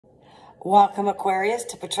Welcome, Aquarius,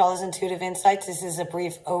 to Petrella's Intuitive Insights. This is a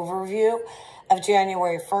brief overview of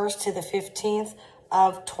January 1st to the 15th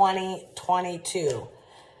of 2022.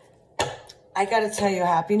 I got to tell you,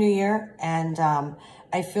 Happy New Year. And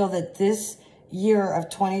I feel that this year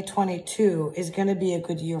of 2022 is going to be a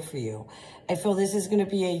good year for you. I feel this is going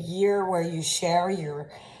to be a year where you share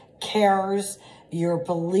your cares, your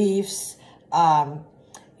beliefs,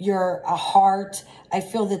 your heart. I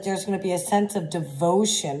feel that there's going to be a sense of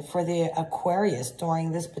devotion for the Aquarius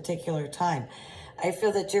during this particular time. I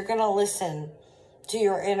feel that you're going to listen to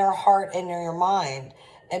your inner heart and your mind,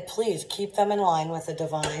 and please keep them in line with the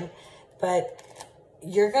divine. But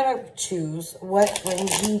you're going to choose what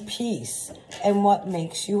brings you peace and what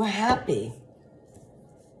makes you happy.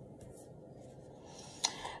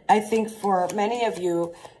 I think for many of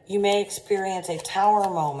you, you may experience a tower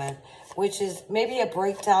moment, which is maybe a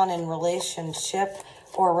breakdown in relationship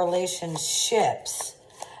or relationships.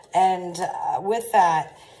 And with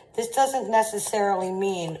that, this doesn't necessarily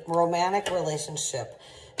mean romantic relationship.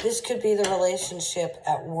 This could be the relationship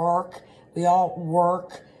at work. We all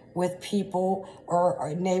work with people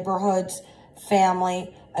or neighborhoods,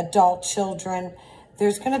 family, adult children.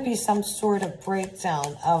 There's going to be some sort of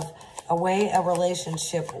breakdown of a way a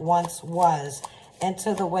relationship once was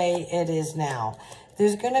into the way it is now.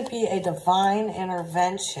 There's going to be a divine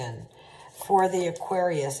intervention for the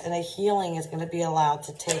Aquarius, and a healing is going to be allowed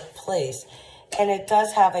to take place. And it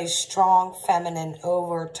does have a strong feminine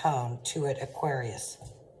overtone to it, Aquarius.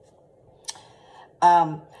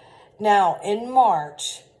 Now, in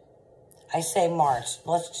March, I say March,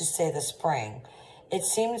 let's just say the spring, it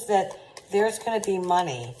seems that there's going to be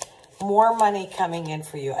money, more money coming in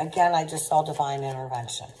for you. Again, I just saw divine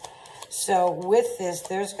intervention. So with this,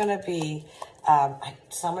 there's going to be,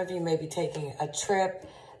 some of you may be taking a trip,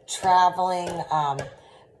 traveling,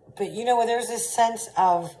 but you know, there's this sense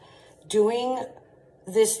of doing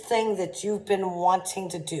this thing that you've been wanting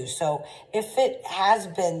to do. So if it has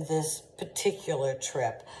been this particular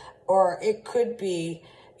trip, or it could be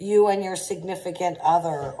you and your significant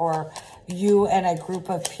other, or you and a group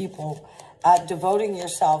of people devoting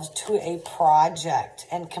yourselves to a project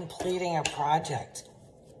and completing a project.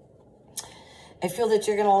 I feel that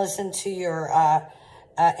you're going to listen to your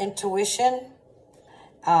intuition.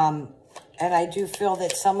 And I do feel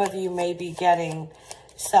that some of you may be getting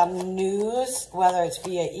some news, whether it's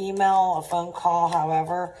via email, a phone call,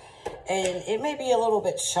 however. And it may be a little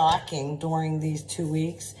bit shocking during these 2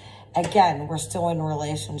 weeks. Again, we're still in a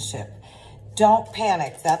relationship. Don't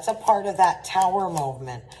panic. That's a part of that tower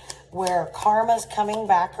movement where karma's coming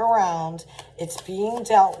back around. It's being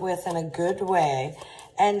dealt with in a good way.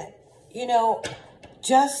 And you know,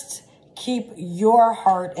 just keep your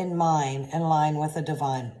heart and mind in line with the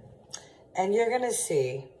divine. And you're going to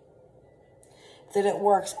see that it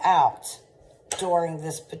works out during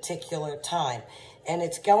this particular time. And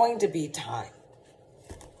it's going to be time.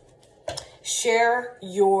 Share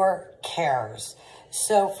your cares.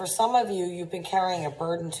 So for some of you, you've been carrying a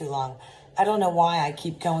burden too long. I don't know why I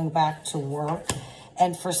keep going back to work.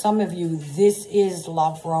 And for some of you, this is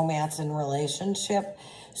love, romance, and relationship.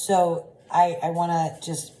 So I want to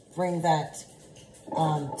just bring that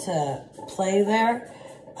to play there.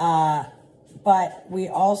 But we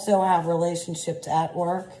also have relationships at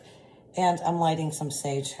work. And I'm lighting some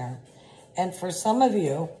sage here. And for some of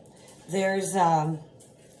you, there's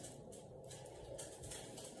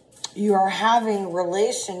you are having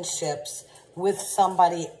relationships with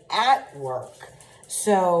somebody at work.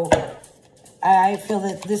 So I feel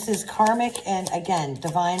that this is karmic and, again,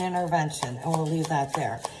 divine intervention. And we'll leave that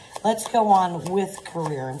there. Let's go on with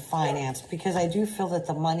career and finance, because I do feel that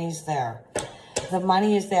the money's there. The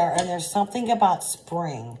money is there, and there's something about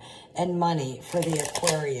spring and money for the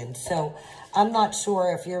Aquarian. So I'm not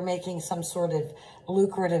sure if you're making some sort of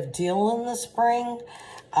lucrative deal in the spring,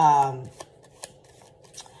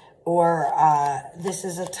 or this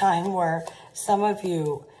is a time where some of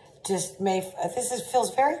you just may,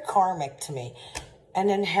 feels very karmic to me,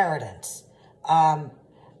 an inheritance,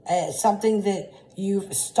 something that you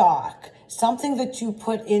stock, something that you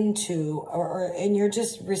put into, and you're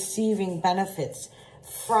just receiving benefits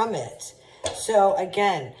from it. So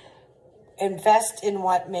again, invest in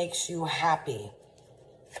what makes you happy.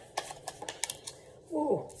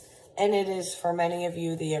 Ooh. And it is for many of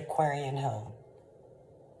you the Aquarian home.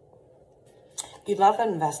 You love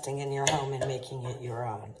investing in your home and making it your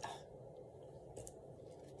own.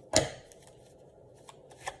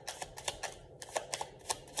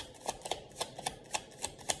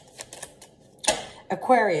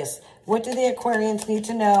 Aquarius, what do the Aquarians need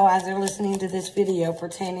to know as they're listening to this video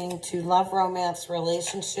pertaining to love, romance,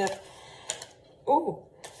 relationship? Ooh,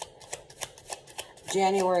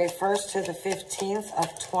 January 1st to the 15th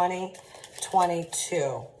of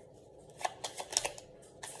 2022.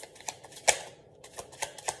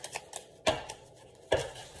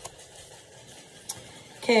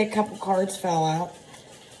 Okay, a couple cards fell out.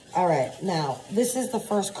 All right, now, this is the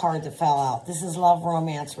first card that fell out. This is love,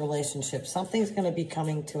 romance, relationship. Something's going to be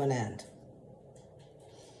coming to an end.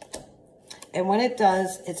 And when it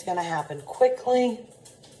does, it's going to happen quickly.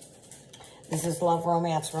 This is love,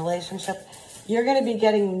 romance, relationship. You're going to be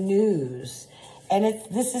getting news. And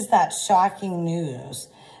this is that shocking news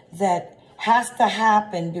that has to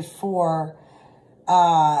happen before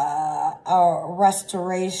a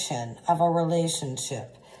restoration of a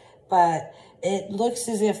relationship. But it looks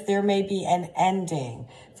as if there may be an ending.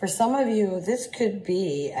 For some of you, this could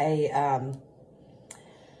be a,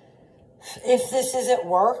 if this is at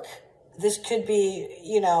work, this could be,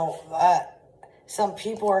 you know, some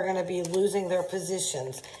people are going to be losing their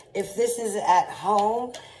positions. If this is at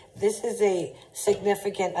home, this is a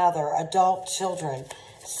significant other, adult children.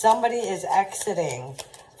 Somebody is exiting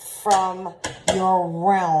from your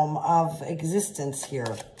realm of existence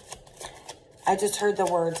here. I just heard the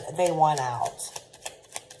words, they want out.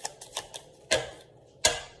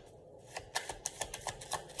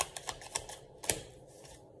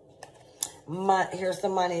 Here's the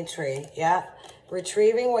money tree. Yeah.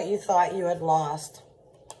 Retrieving what you thought you had lost.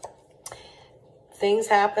 Things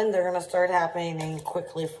happen. They're going to start happening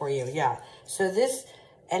quickly for you. Yeah. So this,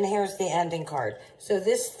 and here's the ending card. So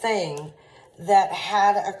this thing that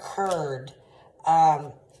had occurred,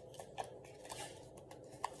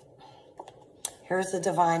 here's the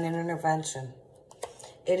divine intervention.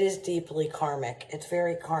 It is deeply karmic. It's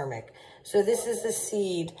very karmic. So this is the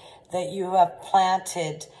seed that you have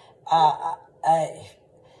planted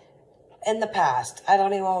in the past. I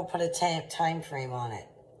don't even want to put a time frame on it.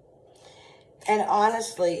 And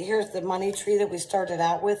honestly, here's the money tree that we started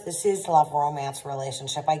out with. This is love, romance,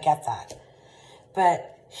 relationship. I get that.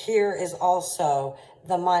 But here is also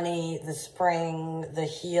the money, the spring, the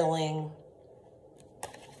healing,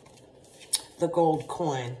 the gold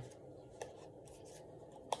coin.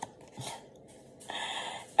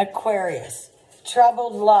 Aquarius,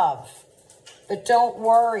 troubled love. But don't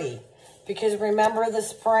worry, because remember the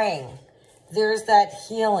spring. There's that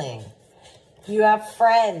healing. You have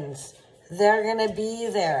friends. They're going to be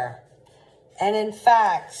there. And in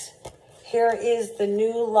fact, here is the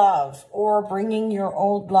new love, or bringing your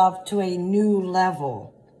old love to a new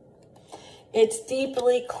level. It's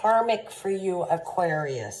deeply karmic for you,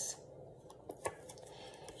 Aquarius.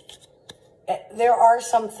 There are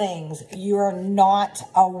some things you're not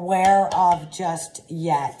aware of just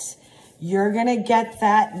yet. You're going to get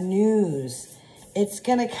that news. It's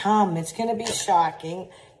going to come. It's going to be shocking.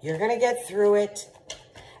 You're going to get through it.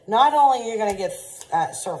 Not only are you going to get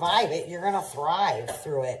survive it, you're going to thrive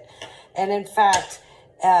through it. And in fact,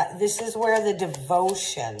 this is where the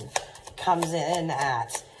devotion comes in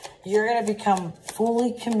at. You're going to become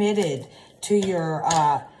fully committed to your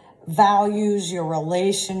values, your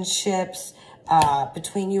relationships,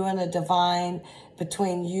 between you and the divine,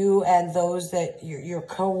 between you and those that your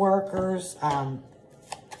co-workers.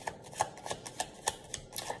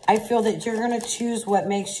 I feel that you're going to choose what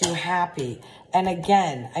makes you happy. And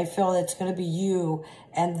again, I feel it's going to be you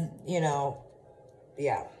and, you know,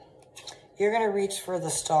 yeah. You're going to reach for the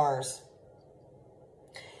stars.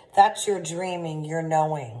 That's your dreaming, your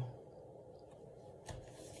knowing.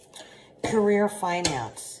 Career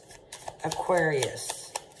finance,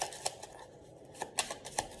 Aquarius.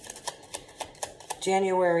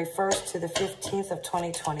 January 1st to the 15th of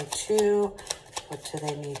 2022. What do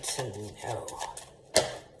they need to know?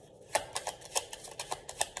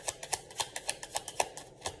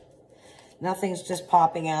 Nothing's just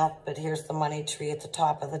popping out, but here's the money tree at the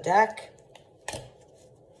top of the deck.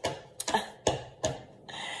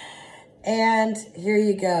 And here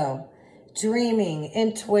you go. Dreaming,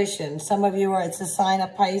 intuition. Some of you are, it's a sign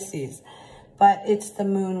of Pisces, but it's the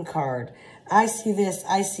moon card. I see this,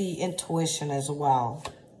 I see intuition as well.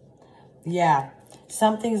 Yeah,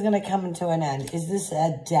 something's going to come to an end. Is this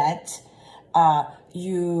a debt?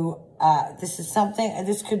 This is something,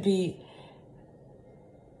 this could be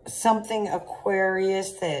something,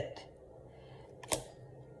 Aquarius, that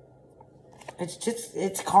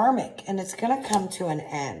it's karmic and it's going to come to an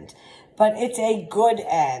end. But it's a good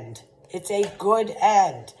end. It's a good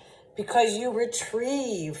end because you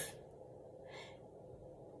retrieve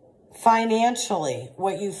financially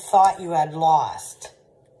what you thought you had lost.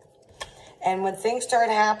 And when things start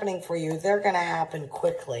happening for you, they're going to happen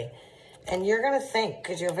quickly. And you're going to think,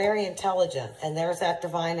 because you're very intelligent, and there's that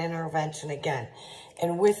divine intervention again.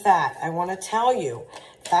 And with that, I want to tell you,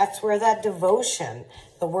 that's where that devotion,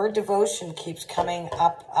 the word devotion keeps coming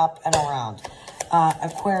up, and around.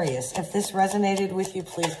 Aquarius, if this resonated with you,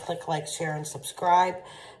 please click like, share, and subscribe.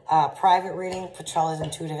 Private reading,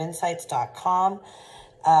 PetrellaWilliams.com.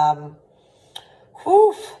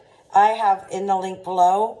 I have in the link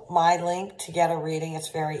below my link to get a reading. It's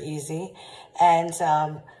very easy. And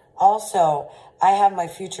also, I have my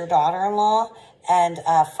future daughter-in-law and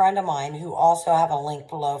a friend of mine who also have a link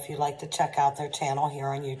below if you'd like to check out their channel here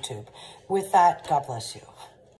on YouTube. With that, God bless you.